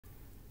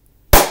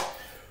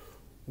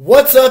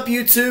What's up,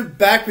 YouTube?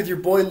 Back with your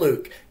boy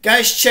Luke.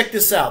 Guys, check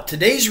this out.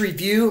 Today's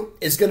review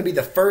is going to be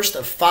the first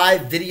of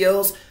 5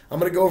 videos. I'm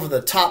going to go over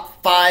the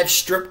top 5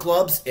 strip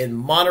clubs in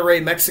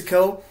Monterrey,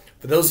 Mexico.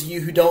 For those of you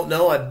who don't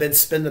know, I've been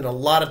spending a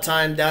lot of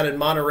time down in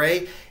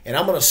Monterrey, and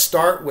I'm going to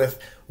start with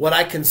what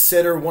I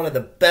consider one of the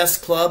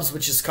best clubs,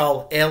 which is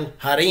called El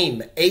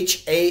Harem,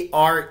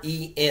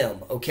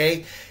 H-A-R-E-M,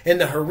 okay?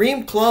 And the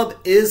Harem Club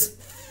is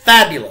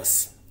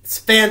fabulous. It's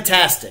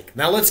fantastic.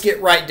 Now let's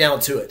get right down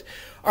to it.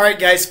 All right,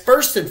 guys,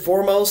 first and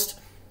foremost,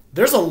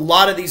 there's a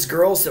lot of these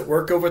girls that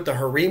work over at the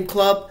Harem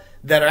Club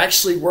that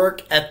actually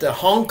work at the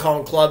Hong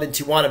Kong Club in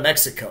Tijuana,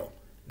 Mexico.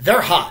 They're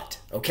hot,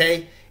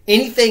 okay?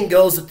 Anything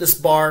goes at this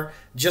bar,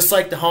 just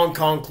like the Hong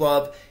Kong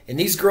Club, and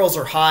these girls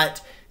are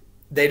hot.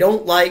 They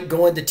don't like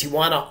going to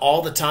Tijuana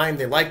all the time.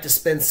 They like to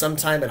spend some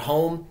time at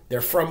home.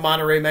 They're from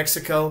Monterrey,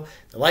 Mexico.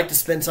 They like to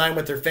spend time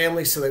with their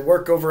family, so they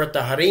work over at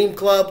the Harem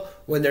Club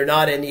when they're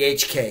not in the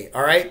HK,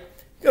 all right?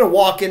 You're going to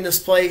walk in this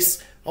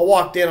place. I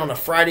walked in on a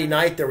Friday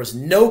night. There was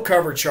no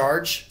cover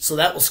charge, so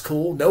that was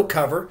cool. No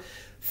cover.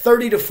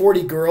 30 to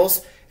 40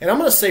 girls. And I'm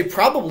going to say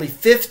probably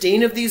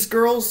 15 of these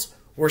girls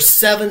were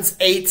 7s,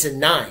 8s,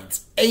 and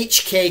 9s.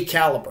 HK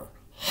caliber.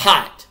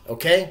 Hot,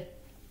 okay?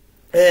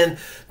 And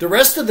the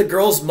rest of the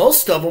girls,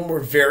 most of them were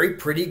very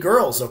pretty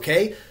girls,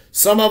 okay?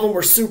 Some of them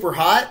were super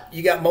hot.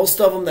 You got most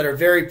of them that are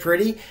very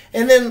pretty.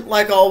 And then,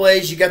 like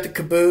always, you got the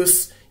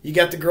caboose. You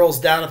got the girls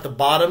down at the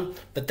bottom.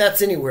 But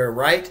that's anywhere,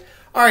 right?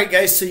 All right,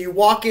 guys, so you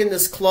walk in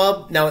this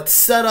club. Now, it's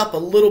set up a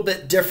little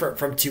bit different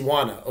from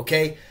Tijuana,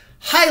 okay?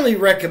 Highly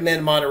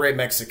recommend Monterrey,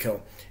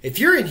 Mexico. If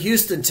you're in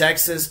Houston,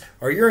 Texas,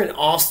 or you're in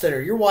Austin,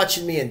 or you're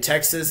watching me in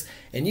Texas,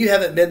 and you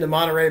haven't been to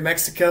Monterrey,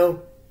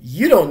 Mexico,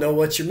 you don't know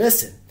what you're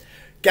missing.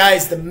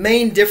 Guys, the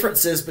main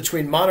differences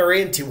between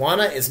Monterrey and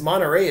Tijuana is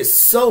Monterrey is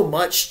so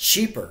much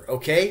cheaper,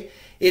 okay?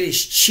 It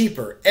is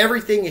cheaper.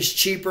 Everything is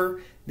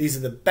cheaper. These are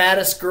the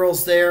baddest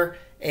girls there,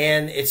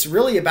 and it's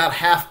really about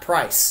half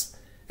price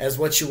as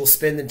what you will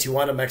spend in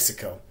Tijuana,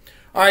 Mexico.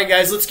 All right,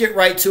 guys, let's get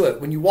right to it.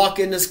 When you walk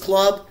in this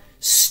club,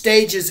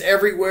 stages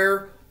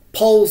everywhere,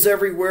 poles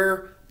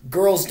everywhere,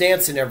 girls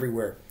dancing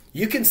everywhere.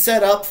 You can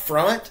set up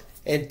front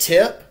and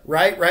tip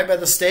right by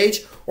the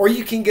stage, or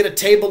you can get a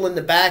table in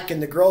the back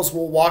and the girls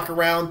will walk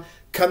around,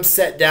 come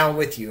sit down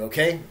with you,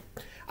 okay?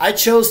 I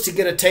chose to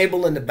get a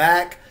table in the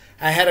back.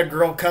 I had a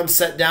girl come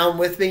sit down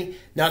with me.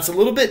 Now, it's a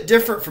little bit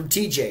different from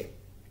TJ.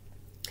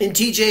 In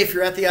TJ, if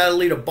you're at the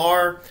Adelita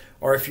bar,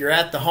 or if you're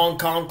at the Hong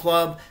Kong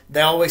Club,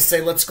 they always say,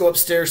 let's go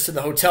upstairs to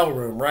the hotel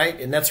room, right?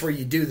 And that's where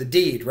you do the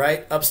deed,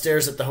 right?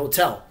 Upstairs at the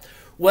hotel.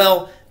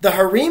 Well, the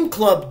Harem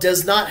Club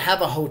does not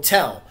have a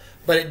hotel,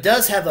 but it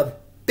does have a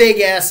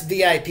big-ass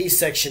VIP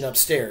section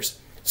upstairs.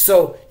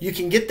 So you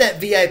can get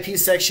that VIP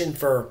section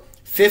for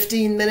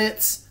 15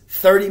 minutes,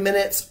 30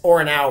 minutes,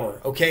 or an hour,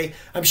 okay?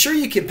 I'm sure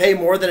you can pay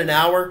more than an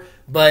hour,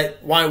 but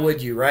why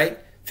would you, right?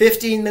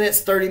 15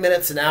 minutes, 30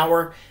 minutes, an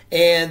hour,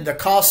 and the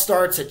cost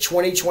starts at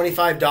 $20,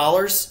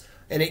 $25.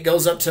 And it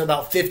goes up to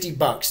about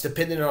 $50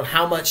 depending on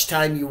how much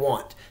time you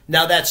want.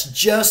 Now that's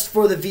just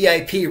for the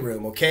VIP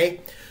room,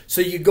 okay? So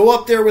you go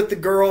up there with the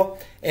girl,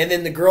 and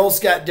then the girl's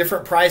got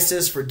different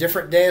prices for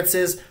different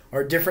dances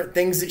or different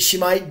things that she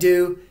might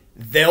do.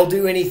 They'll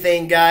do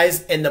anything,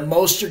 guys, and the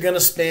most you're going to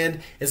spend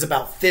is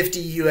about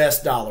 $50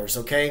 US,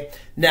 okay?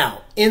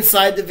 Now,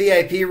 inside the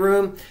VIP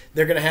room,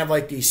 they're going to have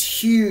like these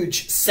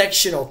huge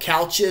sectional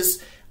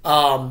couches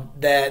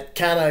that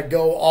kind of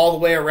go all the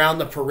way around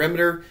the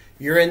perimeter.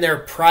 You're in there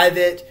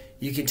private.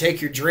 You can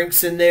take your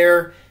drinks in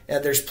there.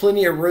 There's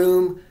plenty of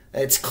room.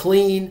 It's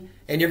clean,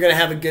 and you're going to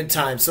have a good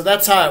time. So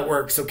that's how it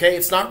works, okay?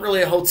 It's not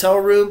really a hotel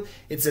room.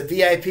 It's a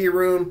VIP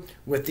room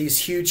with these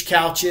huge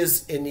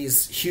couches and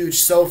these huge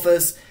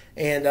sofas,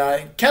 and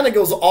it kind of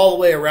goes all the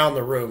way around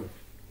the room.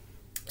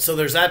 So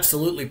there's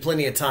absolutely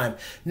plenty of time.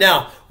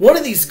 Now, one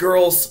of these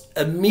girls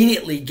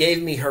immediately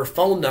gave me her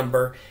phone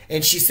number,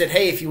 and she said,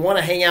 hey, if you want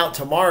to hang out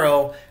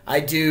tomorrow,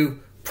 I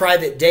do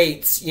private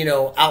dates, you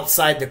know,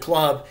 outside the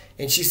club.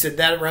 And she said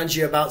that runs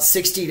you about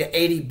 60 to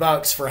 80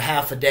 bucks for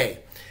half a day.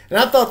 And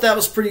I thought that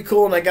was pretty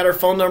cool, and I got her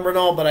phone number and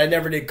all, but I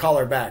never did call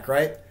her back,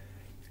 right?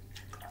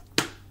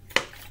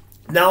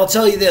 Now, I'll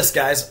tell you this,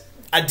 guys.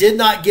 I did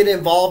not get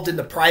involved in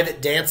the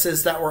private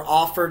dances that were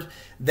offered.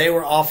 They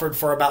were offered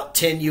for about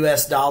 $10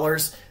 US.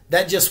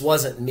 That just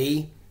wasn't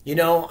me. You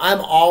know,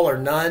 I'm all or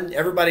none.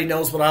 Everybody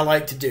knows what I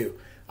like to do.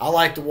 I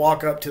like to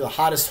walk up to the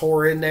hottest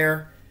whore in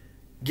there,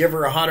 give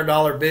her a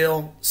 $100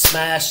 bill,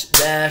 smash,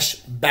 dash,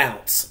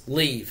 bounce,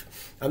 leave.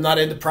 I'm not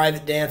into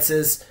private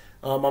dances.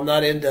 I'm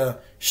not into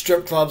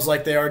strip clubs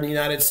like they are in the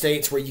United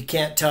States where you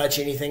can't touch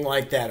anything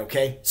like that,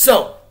 okay?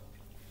 So,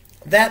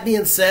 that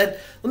being said,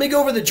 let me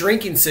go over the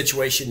drinking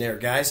situation there,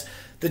 guys.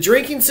 The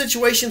drinking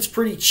situation's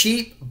pretty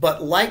cheap,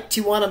 but like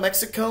Tijuana,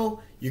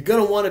 Mexico, you're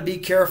going to want to be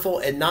careful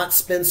and not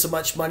spend so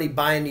much money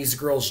buying these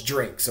girls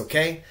drinks,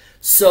 okay?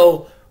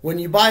 So, when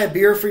you buy a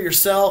beer for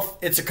yourself,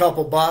 it's a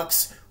couple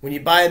bucks. When you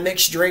buy a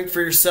mixed drink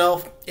for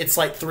yourself, it's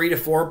like $3 to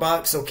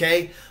 $4,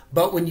 okay?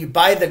 But when you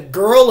buy the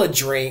girl a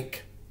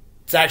drink,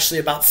 it's actually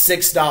about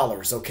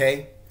 $6,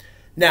 okay?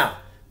 Now,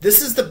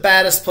 This is the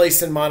baddest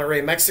place in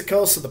Monterrey,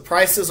 Mexico, so the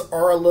prices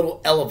are a little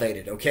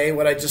elevated, okay,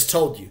 what I just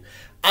told you.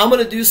 I'm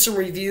going to do some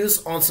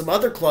reviews on some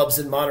other clubs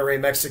in Monterrey,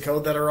 Mexico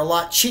that are a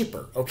lot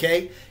cheaper,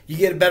 okay? You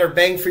get a better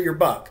bang for your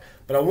buck.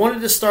 But I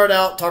wanted to start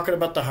out talking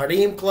about the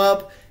Harem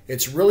Club.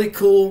 It's really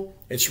cool.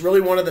 It's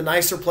really one of the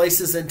nicer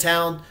places in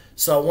town,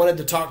 so I wanted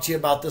to talk to you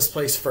about this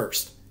place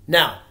first.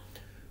 Now,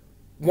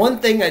 one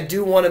thing I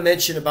do want to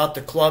mention about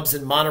the clubs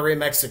in Monterrey,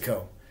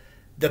 Mexico.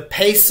 The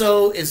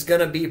peso is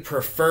going to be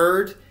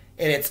preferred,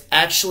 and it's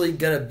actually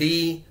going to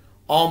be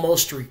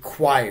almost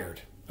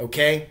required,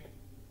 okay?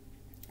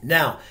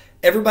 Now,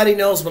 everybody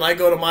knows when I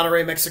go to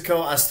Monterrey,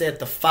 Mexico, I stay at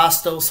the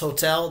Fastos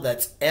Hotel.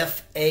 That's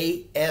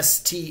F-A-S-T-O-S.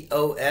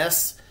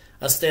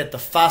 I stay at the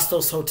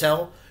Fastos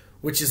Hotel,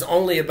 which is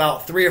only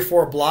about 3 or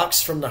 4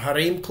 blocks from the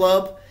Harem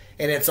Club,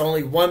 and it's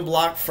only 1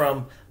 block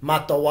from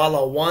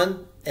Matawala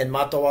 1, and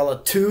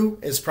Matawala 2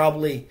 is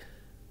probably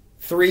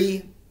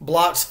 3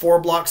 blocks, 4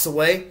 blocks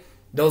away.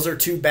 Those are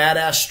 2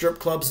 badass strip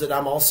clubs that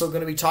I'm also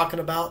going to be talking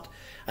about.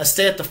 I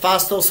stay at the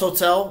Fastos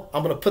Hotel.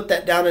 I'm going to put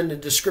that down in the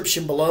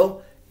description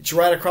below. It's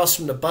right across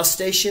from the bus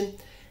station.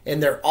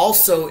 And there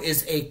also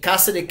is a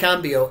Casa de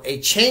Cambio,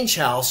 a change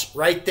house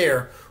right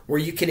there where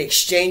you can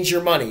exchange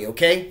your money,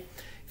 okay?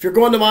 If you're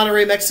going to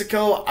Monterrey,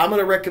 Mexico, I'm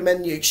going to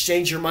recommend you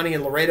exchange your money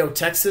in Laredo,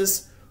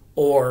 Texas,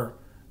 or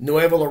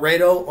Nuevo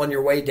Laredo on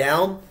your way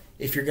down.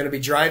 If you're going to be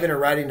driving or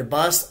riding the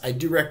bus, I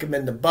do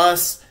recommend the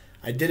bus.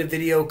 I did a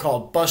video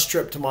called Bus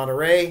Trip to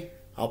Monterrey.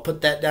 I'll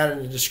put that down in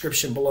the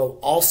description below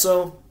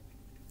also.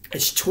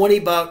 It's 20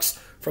 bucks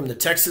from the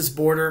Texas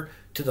border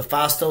to the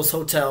Fastos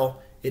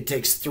Hotel. It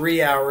takes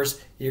 3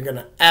 hours. You're going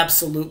to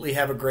absolutely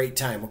have a great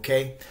time,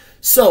 okay?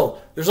 So,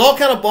 there's all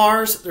kind of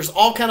bars. There's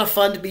all kind of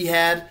fun to be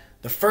had.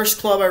 The first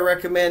club I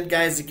recommend,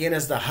 guys, again,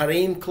 is the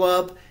Harem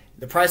Club.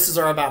 The prices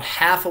are about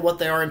half of what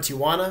they are in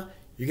Tijuana.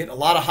 You're getting a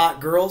lot of hot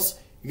girls.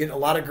 You're getting a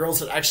lot of girls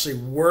that actually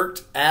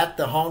worked at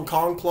the Hong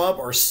Kong Club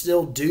or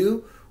still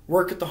do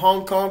work at the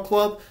Hong Kong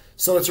Club.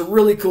 So it's a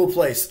really cool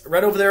place.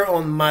 Right over there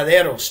on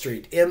Madero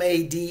Street.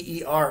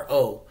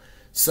 M-A-D-E-R-O.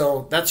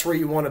 So that's where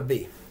you want to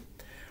be.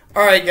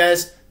 All right,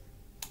 guys.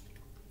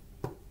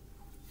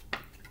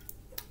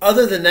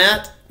 Other than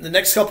that, the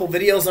next couple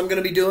videos I'm going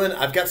to be doing,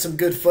 I've got some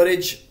good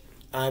footage.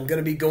 I'm going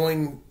to be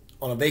going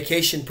on a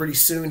vacation pretty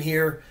soon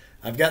here.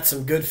 I've got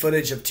some good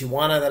footage of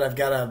Tijuana that I've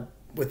got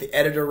with the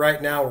editor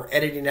right now. We're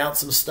editing out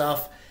some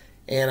stuff,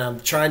 and I'm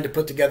trying to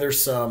put together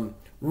some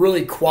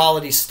really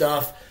quality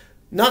stuff.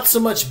 Not so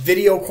much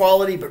video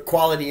quality, but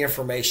quality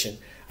information.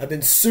 I've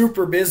been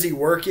super busy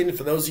working.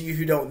 For those of you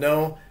who don't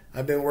know,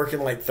 I've been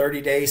working like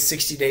 30 days,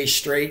 60 days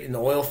straight in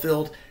the oil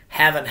field.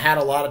 Haven't had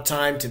a lot of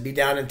time to be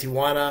down in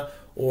Tijuana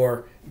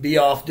or be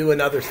off doing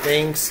other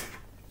things.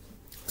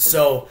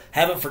 So,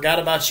 haven't forgot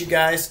about you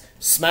guys.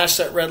 Smash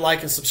that red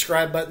like and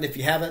subscribe button if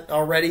you haven't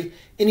already.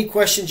 Any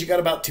questions you got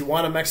about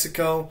Tijuana,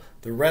 Mexico,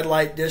 the red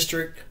light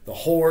district, the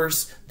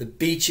whores, the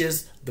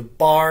beaches, the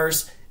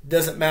bars,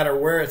 doesn't matter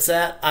where it's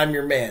at, I'm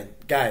your man.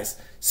 Guys,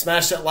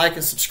 smash that like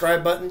and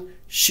subscribe button.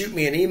 Shoot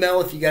me an email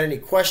if you got any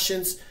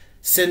questions.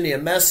 Send me a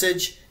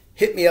message.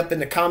 Hit me up in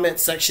the comment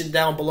section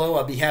down below.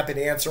 I'll be happy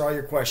to answer all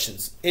your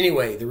questions.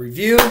 Anyway, the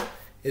review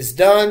is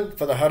done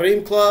for the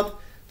Harem Club.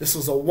 This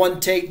was a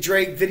one-take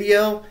Drake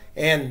video,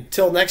 and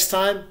until next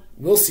time,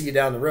 we'll see you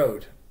down the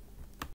road.